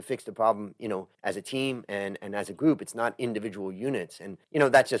we have to fix the problem as a team and as a group. It's not individual units, and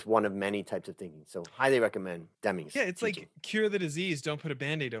that's just one of many types of thinking. So highly recommend Deming's it's teaching. like cure the disease, don't put a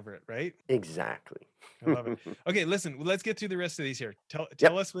Band-Aid over it, right? Exactly. I love it. Okay, listen, let's get through the rest of these here.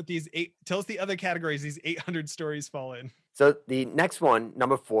 Tell us what tell us the other categories these 800 stories fall in. So the next one,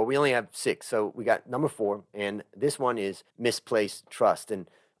 number 4, we only have 6. So we got number 4, and this one is misplaced trust. And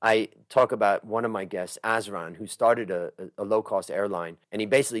I talk about one of my guests, Azran, who started a low-cost airline, and he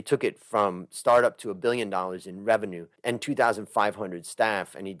basically took it from startup to $1 billion in revenue and 2,500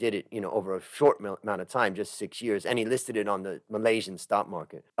 staff, and he did it, over a short amount of time, just 6 years, and he listed it on the Malaysian stock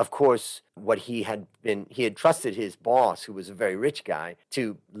market. Of course, what he had trusted his boss, who was a very rich guy,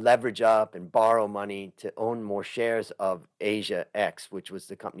 to leverage up and borrow money to own more shares of Asia X, which was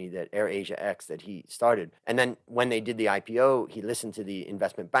the company that Air Asia X that he started. And then when they did the IPO, he listened to the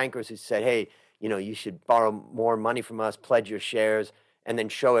investment bankers who said, hey, you should borrow more money from us, pledge your shares, and then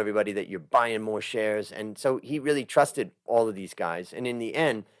show everybody that you're buying more shares. And so he really trusted all of these guys. And in the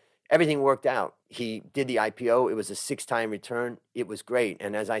end, everything worked out. He did the IPO. It was a 6-time return. It was great.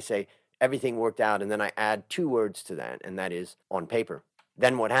 And as I say, everything worked out. And then I add 2 words to that, and that is on paper.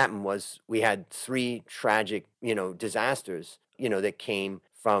 Then what happened was we had 3 tragic, disasters, that came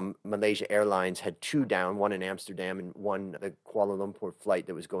from Malaysia Airlines, had 2 down, one in Amsterdam and one the Kuala Lumpur flight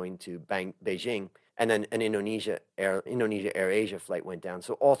that was going to Beijing. And then an Indonesia Air Asia flight went down.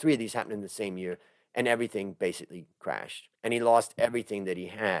 So all 3 of these happened in the same year, and everything basically crashed. And he lost everything that he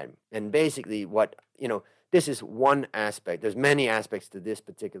had. And basically this is one aspect. There's many aspects to this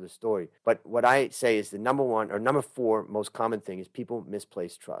particular story. But what I say is the number 4 most common thing is people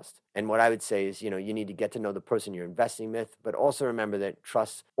misplace trust. And what I would say is, you need to get to know the person you're investing with, but also remember that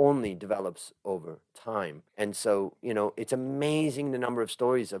trust only develops over time. And so, it's amazing the number of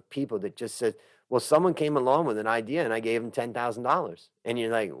stories of people that just said, well, someone came along with an idea and I gave them $10,000. And you're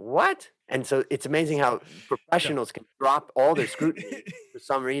like, what? And so it's amazing how professionals can drop all their scrutiny for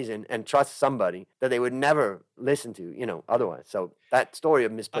some reason and trust somebody that they would never listen to, otherwise. So that story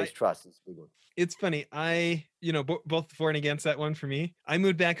of misplaced trust is a big one. It's funny. I, both for and against that one for me. I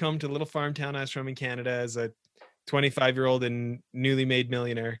moved back home to a little farm town I was from in Canada as a 25-year-old and newly made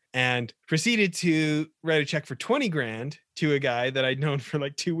millionaire, and proceeded to write a check for 20 grand to a guy that I'd known for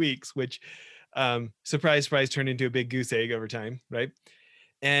like 2 weeks, which surprise, surprise, turned into a big goose egg over time. Right.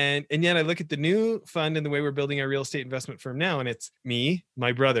 And yet I look at the new fund and the way we're building our real estate investment firm now, and it's me,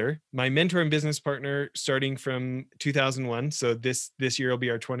 my brother, my mentor and business partner starting from 2001. So this year will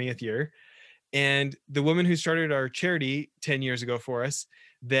be our 20th year. And the woman who started our charity 10 years ago for us,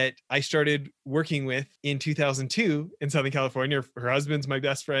 that I started working with in 2002 in Southern California. Her husband's my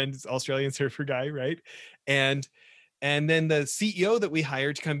best friend, is Australian surfer guy, right? And then the CEO that we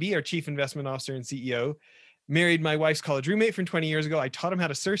hired to come be our chief investment officer and CEO married my wife's college roommate from 20 years ago. I taught him how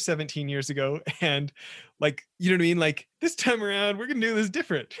to surf 17 years ago. And like, you know what I mean? Like this time around, we're going to do this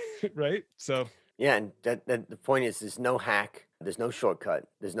different, right? So Yeah, and that the point is, there's no hack, there's no shortcut,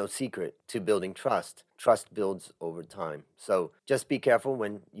 there's no secret to building trust. Trust builds over time. So just be careful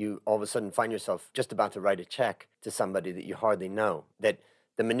when you all of a sudden find yourself just about to write a check to somebody that you hardly know. That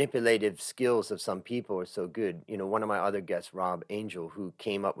the manipulative skills of some people are so good. You know, one of my other guests, Rob Angel, who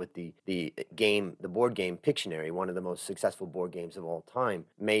came up with the board game Pictionary, one of the most successful board games of all time,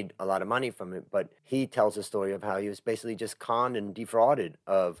 made a lot of money from it. But he tells a story of how he was basically just conned and defrauded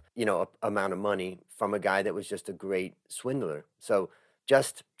of, you know, a amount of money from a guy that was just a great swindler. So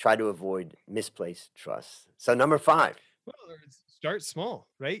just try to avoid misplaced trust. So number 5. well, start small,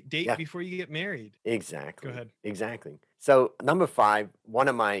 right? Date Yeah. before you get married. Exactly. Go ahead. Exactly. So number 5, one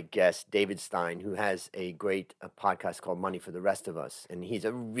of my guests, David Stein, who has a great podcast called Money for the Rest of Us, and he's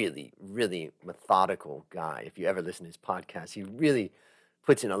a really, really methodical guy. If you ever listen to his podcast, he really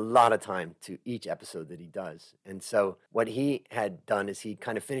puts in a lot of time to each episode that he does. And so what he had done is he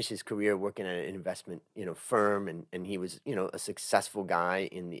kind of finished his career working at an investment, you know, firm, and he was, you know, a successful guy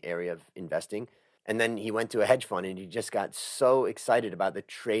in the area of investing. And then he went to a hedge fund and he just got so excited about the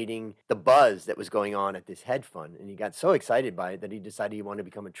trading, the buzz that was going on at this hedge fund. And he got so excited by it that he decided he wanted to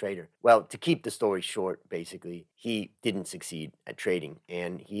become a trader. Well, to keep the story short, basically, he didn't succeed at trading.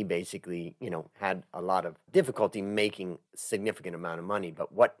 And he basically, you know, had a lot of difficulty making a significant amount of money.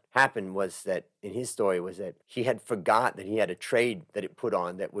 But what happened was that in his story was that he had forgot that he had a trade that it put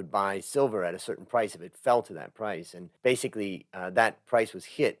on that would buy silver at a certain price if it fell to that price. And basically that price was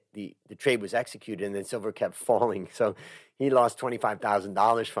hit. The trade was executed and then silver kept falling. So he lost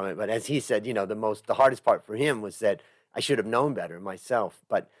 $25,000 from it. But as he said, you know, the hardest part for him was that I should have known better myself.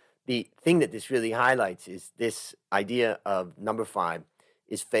 But the thing that this really highlights is this idea of number 5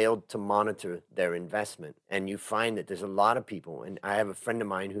 is failed to monitor their investment. And you find that there's a lot of people, and I have a friend of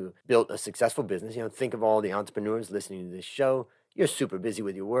mine who built a successful business. You know, think of all the entrepreneurs listening to this show. You're super busy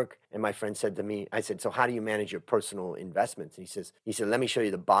with your work. And my friend said to me, I said, so how do you manage your personal investments? And he said, let me show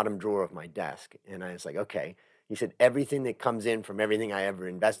you the bottom drawer of my desk. And I was like, okay. He said, everything that comes in from everything I ever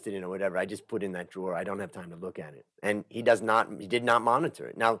invested in or whatever, I just put in that drawer. I don't have time to look at it. And he did not monitor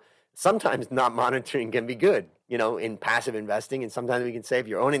it. Now, sometimes not monitoring can be good, you know, in passive investing. And sometimes we can say if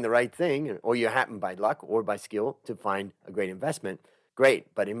you're owning the right thing or you happen by luck or by skill to find a great investment,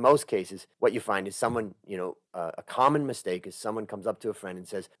 great. But in most cases, what you find is someone, you know, a common mistake is someone comes up to a friend and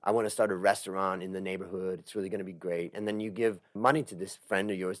says, I want to start a restaurant in the neighborhood. It's really going to be great. And then you give money to this friend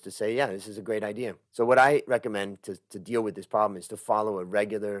of yours to say, yeah, this is a great idea. So what I recommend to deal with this problem is to follow a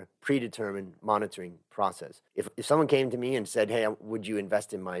regular, predetermined monitoring process. If someone came to me and said, hey, would you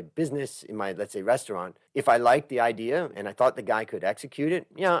invest in my business, in my, let's say, restaurant? If I liked the idea and I thought the guy could execute it,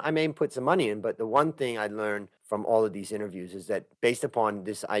 yeah, I may put some money in. But the one thing I learned from all of these interviews is that based upon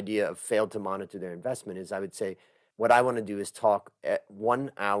this idea of failed to monitor their investment is I would say, what I want to do is talk at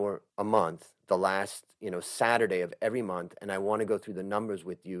 1 hour a month, the last, you know, Saturday of every month. And I want to go through the numbers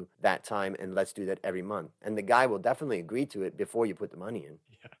with you that time. And let's do that every month. And the guy will definitely agree to it before you put the money in.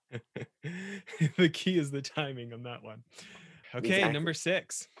 Yeah. The key is the timing on that one. Okay. Exactly. Number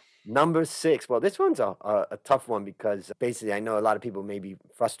 6. Number 6. Well, this one's a tough one because basically I know a lot of people may be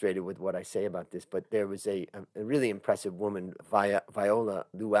frustrated with what I say about this, but there was a really impressive woman, Viola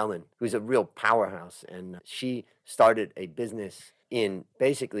Llewellyn, who's a real powerhouse. And she started a business in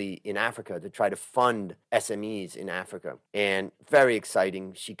Africa to try to fund SMEs in Africa. And very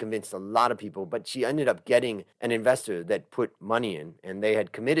exciting. She convinced a lot of people, but she ended up getting an investor that put money in, and they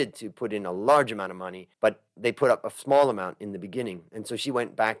had committed to put in a large amount of money, but they put up a small amount in the beginning. And so she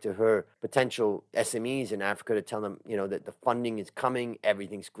went back to her potential SMEs in Africa to tell them, you know, that the funding is coming,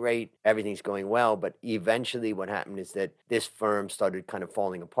 everything's great, everything's going well. But eventually what happened is that this firm started kind of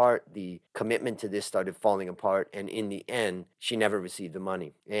falling apart. The commitment to this started falling apart. And in the end, she never received the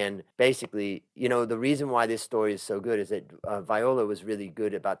money. And basically, you know, the reason why this story is so good is that Viola was really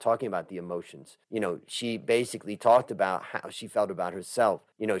good about talking about the emotions. You know, she basically talked about how she felt about herself.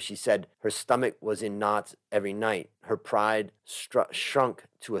 You know, she said her stomach was in knots every night. Her pride shrunk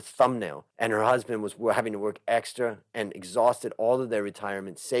to a thumbnail, and her husband was having to work extra and exhausted all of their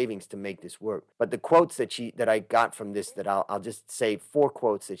retirement savings to make this work. But the quotes that I got from this, that I'll just say 4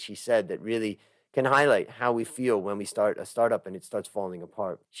 quotes that she said that really can highlight how we feel when we start a startup and it starts falling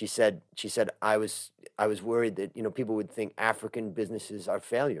apart. She said I was worried that, people would think African businesses are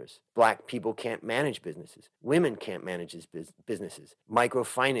failures. Black people can't manage businesses. Women can't manage businesses.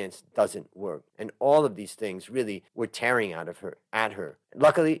 Microfinance doesn't work. And all of these things really were tearing at her.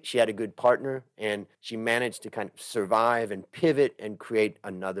 Luckily, she had a good partner and she managed to kind of survive and pivot and create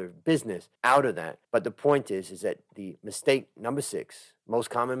another business out of that. But the point is that the mistake number 6, most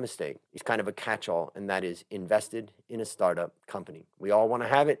common mistake, is kind of a catch-all, and that is invested in a startup company. We all want to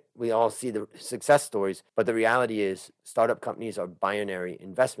have it. We all see the success stories, but the reality is startup companies are binary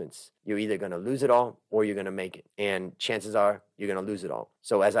investments. You're either going to lose it all or you're going to make it. And chances are you're going to lose it all.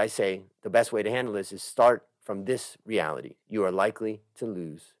 So as I say, the best way to handle this is start from this reality. You are likely to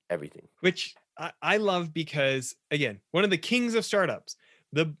lose everything. Which I love because, again, one of the kings of startups,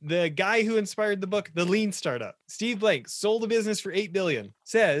 the guy who inspired the book, The Lean Startup, Steve Blank, sold a business for $8 billion,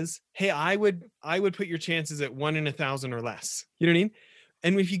 says, hey, I would put your chances at 1 in 1,000 or less. You know what I mean?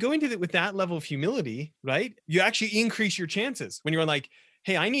 And if you go into it with that level of humility, right, you actually increase your chances when you're like,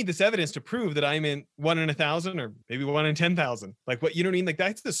 hey, I need this evidence to prove that I'm in 1 in 1,000 or maybe 1 in 10,000. Like, what, you know what I mean? Like,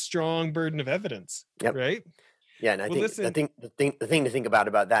 that's the strong burden of evidence, Yep. right? Yeah, and I think the thing to think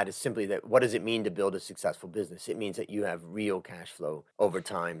about that is simply that what does it mean to build a successful business? It means that you have real cash flow over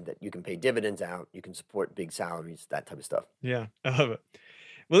time, that you can pay dividends out, you can support big salaries, that type of stuff. Yeah, I love it.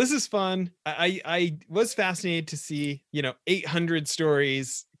 Well, this is fun. I was fascinated to see, 800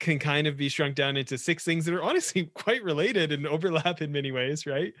 stories can kind of be shrunk down into 6 things that are honestly quite related and overlap in many ways,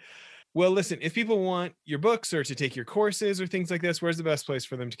 right? Well, listen, if people want your books or to take your courses or things like this, where's the best place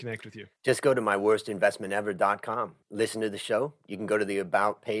for them to connect with you? Just go to myworstinvestmentever.com. Listen to the show. You can go to the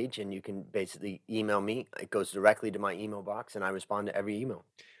About page and you can basically email me. It goes directly to my email box and I respond to every email.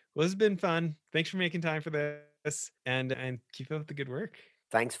 Well, this has been fun. Thanks for making time for this and keep up the good work.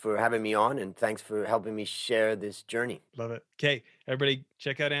 Thanks for having me on and thanks for helping me share this journey. Love it. Okay, everybody,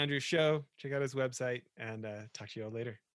 check out Andrew's show, check out his website, and talk to you all later.